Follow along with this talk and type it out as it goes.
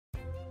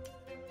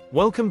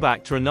Welcome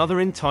back to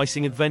another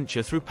enticing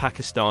adventure through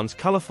Pakistan's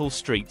colorful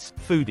streets,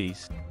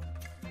 foodies.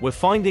 We're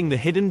finding the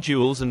hidden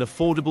jewels and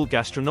affordable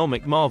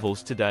gastronomic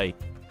marvels today.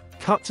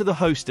 Cut to the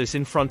hostess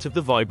in front of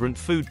the vibrant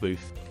food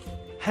booth.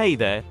 Hey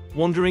there,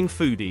 wandering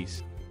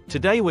foodies.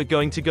 Today we're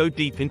going to go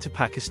deep into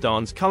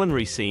Pakistan's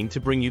culinary scene to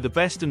bring you the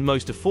best and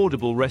most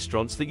affordable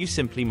restaurants that you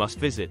simply must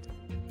visit.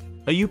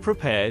 Are you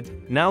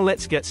prepared? Now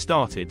let's get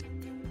started.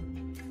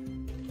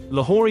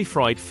 Lahori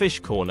Fried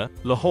Fish Corner,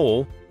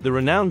 Lahore. The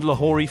renowned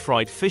Lahori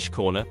Fried Fish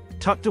Corner,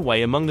 tucked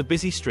away among the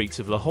busy streets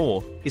of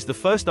Lahore, is the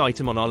first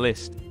item on our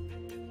list.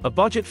 A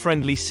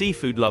budget-friendly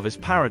seafood lover's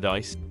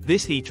paradise,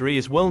 this eatery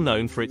is well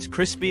known for its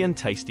crispy and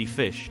tasty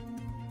fish.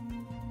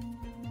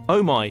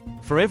 Oh my,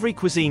 for every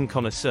cuisine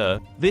connoisseur,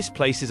 this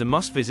place is a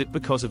must-visit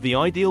because of the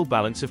ideal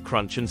balance of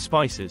crunch and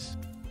spices.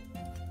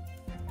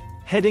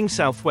 Heading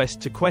southwest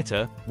to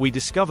Quetta, we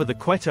discover the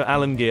Quetta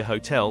Alamgir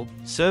Hotel,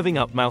 serving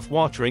up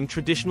mouth-watering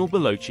traditional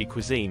Balochi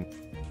cuisine.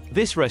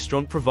 This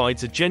restaurant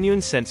provides a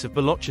genuine sense of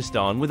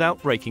Balochistan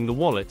without breaking the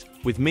wallet,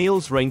 with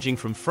meals ranging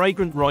from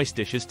fragrant rice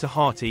dishes to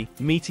hearty,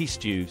 meaty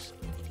stews.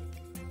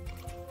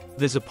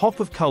 There's a pop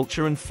of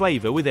culture and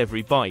flavor with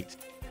every bite.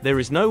 There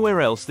is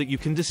nowhere else that you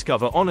can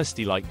discover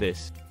honesty like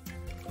this.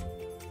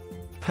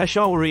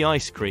 Peshawari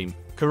Ice Cream,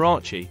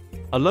 Karachi.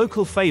 A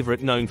local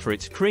favorite known for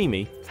its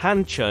creamy,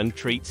 hand-churned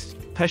treats,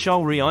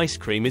 Peshawari ice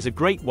cream is a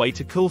great way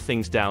to cool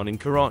things down in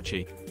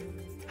Karachi.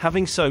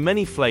 Having so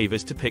many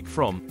flavors to pick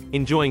from,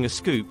 enjoying a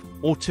scoop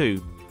or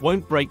two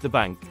won't break the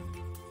bank.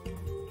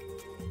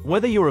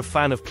 Whether you're a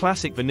fan of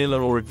classic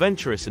vanilla or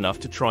adventurous enough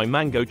to try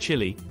mango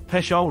chili,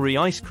 Peshawari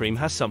ice cream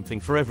has something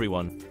for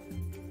everyone.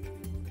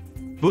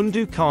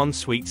 Bundu Khan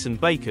Sweets and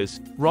Bakers,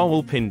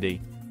 Rawalpindi.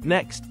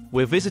 Next,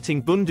 we're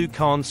visiting Bundu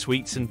Khan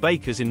Sweets and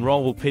Bakers in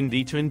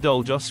Rawalpindi to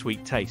indulge our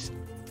sweet taste.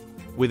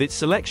 With its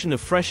selection of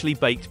freshly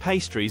baked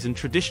pastries and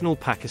traditional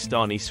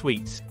Pakistani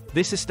sweets,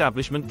 this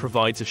establishment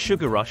provides a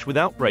sugar rush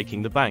without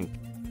breaking the bank.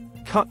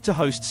 Cut to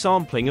host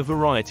sampling a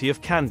variety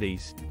of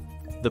candies.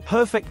 The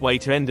perfect way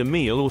to end a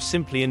meal or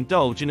simply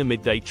indulge in a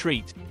midday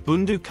treat,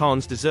 Bundu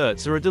Khan's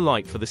desserts are a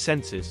delight for the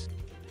senses.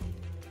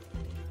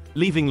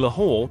 Leaving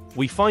Lahore,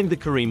 we find the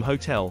Kareem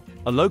Hotel,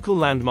 a local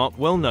landmark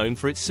well known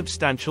for its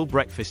substantial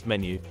breakfast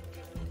menu.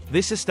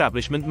 This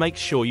establishment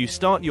makes sure you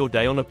start your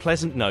day on a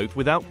pleasant note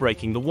without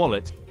breaking the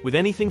wallet, with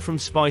anything from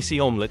spicy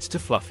omelets to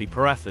fluffy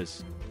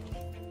parathas.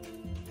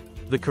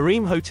 The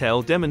Kareem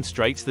Hotel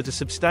demonstrates that a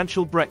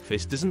substantial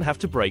breakfast doesn't have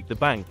to break the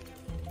bank.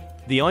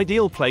 The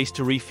ideal place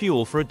to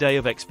refuel for a day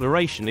of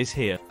exploration is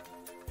here.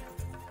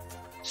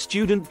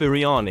 Student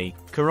Biryani,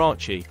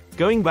 Karachi.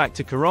 Going back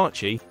to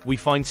Karachi, we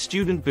find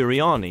Student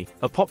Biryani,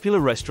 a popular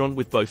restaurant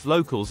with both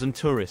locals and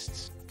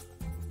tourists.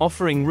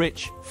 Offering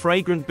rich,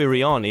 fragrant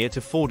biryani at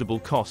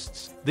affordable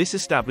costs, this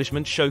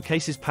establishment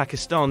showcases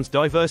Pakistan's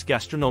diverse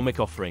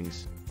gastronomic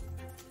offerings.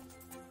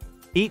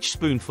 Each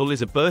spoonful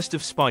is a burst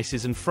of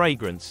spices and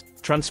fragrance,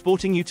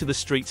 transporting you to the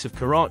streets of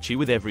Karachi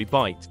with every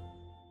bite.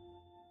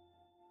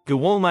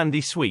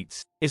 Gawalmandi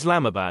Sweets,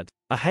 Islamabad.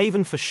 A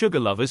haven for sugar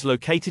lovers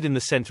located in the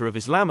center of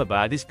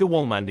Islamabad is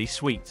Gawalmandi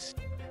Sweets.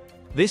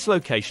 This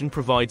location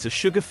provides a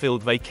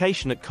sugar-filled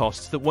vacation at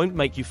costs that won't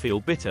make you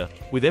feel bitter,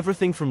 with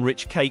everything from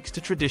rich cakes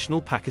to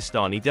traditional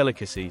Pakistani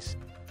delicacies.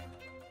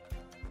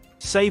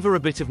 Savor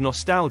a bit of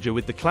nostalgia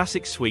with the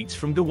classic sweets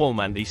from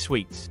Gawalmandi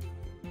Sweets.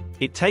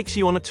 It takes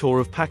you on a tour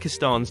of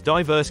Pakistan's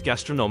diverse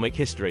gastronomic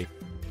history.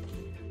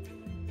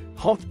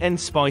 Hot and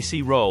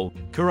Spicy Roll,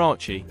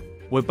 Karachi.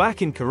 We're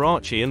back in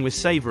Karachi and we're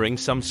savoring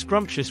some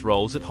scrumptious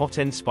rolls at Hot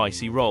and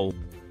Spicy Roll.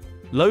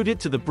 Loaded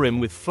to the brim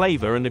with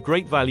flavor and a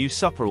great value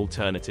supper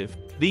alternative,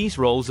 these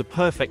rolls are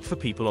perfect for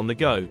people on the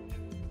go.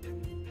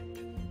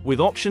 With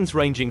options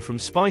ranging from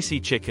spicy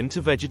chicken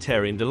to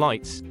vegetarian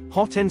delights,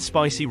 Hot and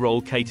Spicy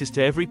Roll caters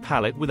to every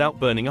palate without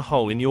burning a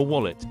hole in your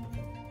wallet.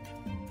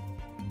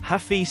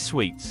 Hafiz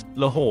Sweets,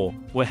 Lahore.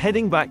 We're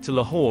heading back to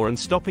Lahore and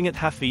stopping at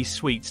Hafiz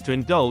Sweets to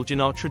indulge in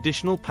our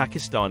traditional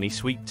Pakistani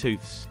sweet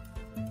tooths.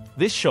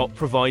 This shop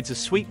provides a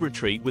sweet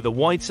retreat with a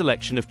wide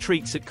selection of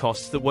treats at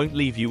costs that won't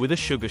leave you with a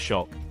sugar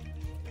shock.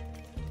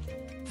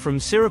 From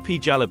syrupy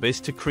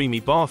jalebis to creamy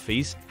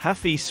barfis,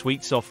 Hafiz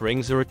Sweets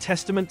offerings are a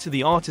testament to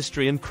the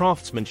artistry and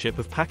craftsmanship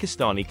of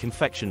Pakistani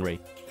confectionery.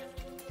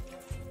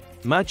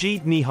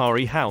 Majid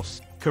Nihari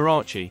House,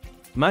 Karachi.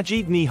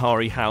 Majid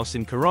Nihari House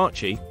in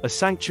Karachi, a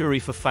sanctuary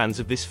for fans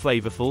of this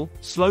flavorful,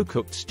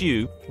 slow-cooked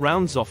stew,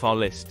 rounds off our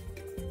list.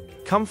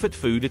 Comfort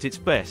food at its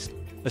best.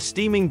 A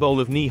steaming bowl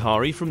of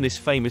nihari from this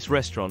famous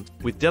restaurant,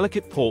 with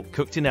delicate pork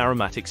cooked in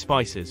aromatic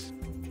spices.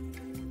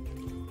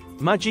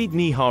 Majid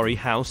Nihari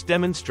House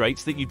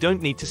demonstrates that you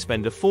don't need to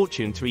spend a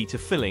fortune to eat a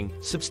filling,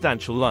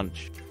 substantial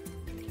lunch.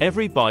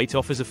 Every bite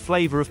offers a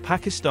flavor of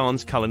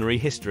Pakistan's culinary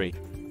history.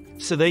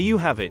 So there you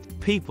have it,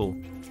 people.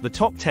 The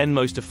top 10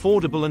 most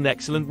affordable and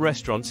excellent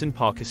restaurants in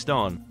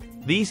Pakistan.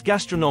 These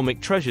gastronomic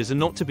treasures are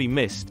not to be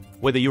missed,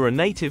 whether you're a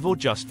native or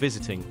just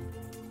visiting.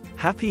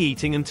 Happy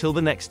eating until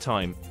the next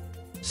time.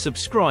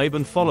 Subscribe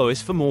and follow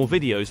us for more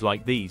videos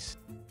like these.